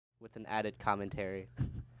with an added commentary,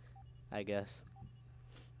 I guess.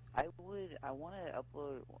 I want to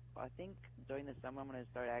upload. I think during the summer I'm gonna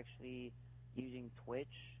start actually using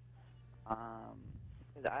Twitch.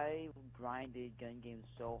 Cause I grinded gun games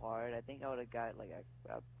so hard. I think I would have got like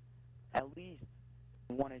at least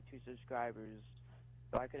 1 or 2 subscribers,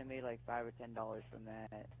 so I could have made like $5 or $10 from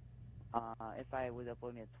that. If I was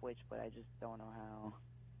uploading to Twitch, but I just don't know how.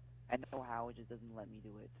 I know how, it just doesn't let me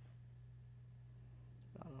do it.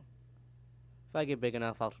 If I get big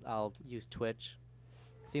enough, I'll use Twitch.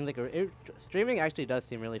 Seems like streaming actually does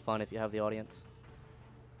seem really fun if you have the audience.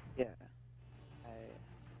 Yeah.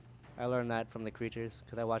 I learned that from the creatures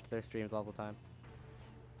because I watch their streams all the time.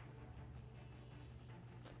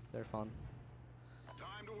 They're fun.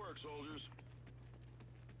 Time to work, soldiers.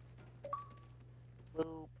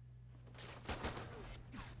 Boop.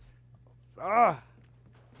 Ah!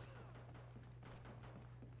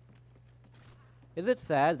 Is it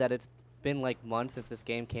sad that it's been like months since this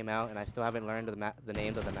game came out and I still haven't learned the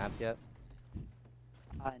names of the maps yet?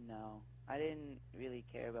 No. I didn't really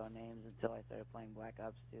care about names until I started playing Black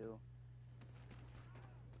Ops 2.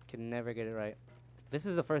 Can never get it right. This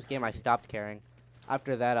is the first game I stopped caring.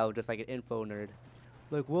 After that, I was just like an info nerd.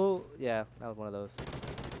 Like, well, yeah, that was one of those.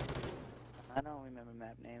 I don't remember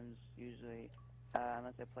map names usually,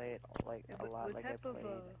 unless I play it like a lot. What like type I of played.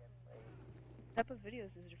 type of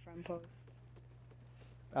videos does your friend post?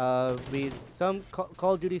 Some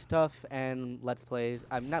Call of Duty stuff and Let's Plays.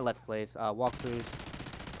 Not Let's Plays. Walkthroughs,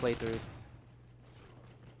 playthroughs.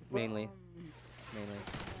 Mainly. Mainly.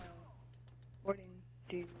 Recording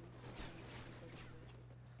do you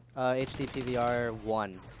HD PVR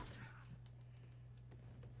 1.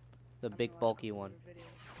 The big bulky one.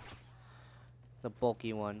 The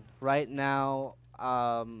bulky one. Right now,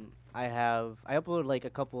 I uploaded like a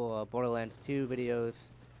couple Borderlands 2 videos.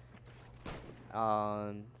 Those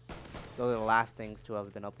are the last things to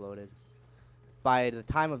have been uploaded. By the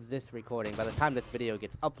time of this recording, by the time this video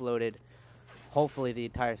gets uploaded, hopefully the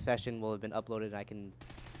entire session will have been uploaded and I can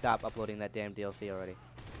stop uploading that damn DLC already.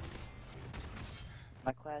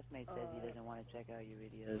 My classmate says he doesn't want to check out your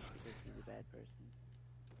videos because he's a bad person.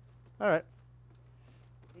 Alright.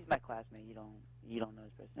 He's my classmate. You don't know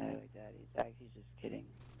his personality like that. He's actually just kidding.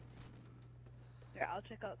 Yeah, I'll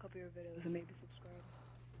check out a couple of your videos and maybe subscribe.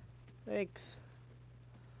 Thanks.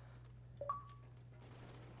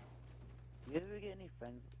 Do you ever get any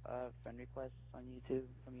friend requests on YouTube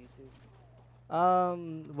from YouTube?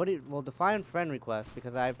 Well, define friend request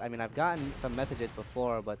because I've gotten some messages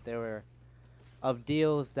before, but they were of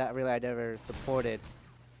deals that really I never supported.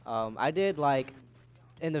 I did like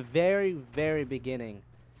in the very, very beginning,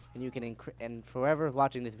 and you can and for whoever's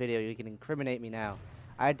watching this video, you can incriminate me now.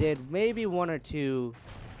 I did maybe 1 or 2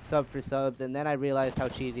 sub for subs, and then I realized how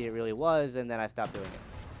cheesy it really was, and then I stopped doing it.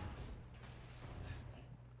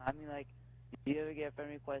 I mean, like, do you ever get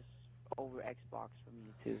friend requests over Xbox from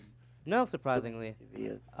YouTube? No, surprisingly.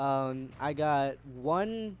 I got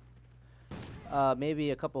one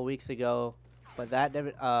maybe a couple weeks ago, but that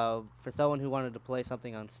never, for someone who wanted to play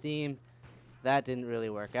something on Steam, that didn't really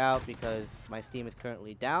work out because my Steam is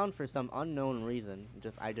currently down for some unknown reason.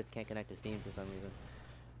 I just can't connect to Steam for some reason.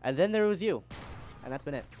 And then there was you, and that's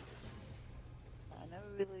been it. I never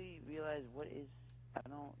really realized what is.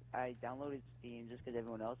 I downloaded Steam just because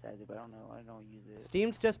everyone else has it, but I don't use it.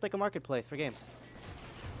 Steam's just like a marketplace for games.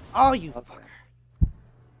 Oh, you Okay. fucker!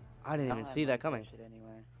 I didn't I even don't see have that money for coming. shit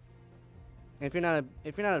anyway. If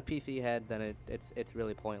you're not a PC head, then it's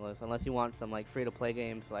really pointless unless you want some like free to play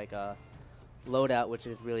games like Loadout, which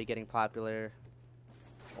is really getting popular,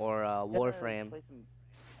 or Warframe. Play some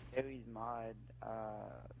Aries mod,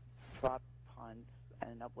 prop hunts,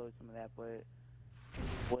 and upload some of that, but it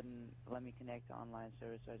wouldn't let me connect to online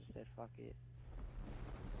service, so I just said fuck it.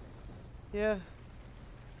 Yeah.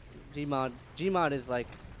 Gmod is like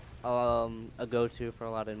a go-to for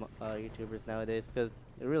a lot of YouTubers nowadays because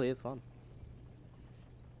it really is fun.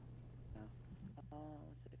 What's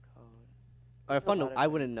it called? Or There's a fun to, lot of I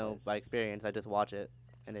friend wouldn't know requests. by experience. I just watch it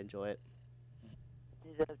and enjoy it.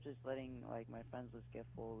 Instead of just letting like my friends list get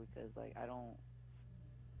full because like I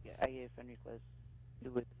get friend requests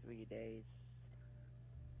 2 or 3 days.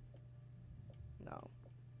 No.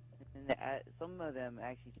 And some of them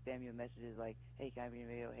actually spam you with messages like, hey, can I be in a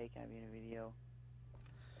video? Hey, can I be in a video?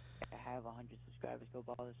 I have 100 subscribers. Go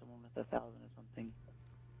bother someone with 1,000 or something.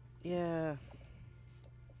 Yeah.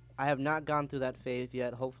 I have not gone through that phase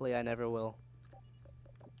yet. Hopefully I never will.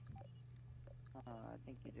 I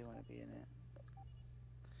think you do want to be in it.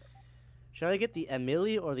 Should I get the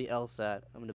Emily or the LSAT? I'm gonna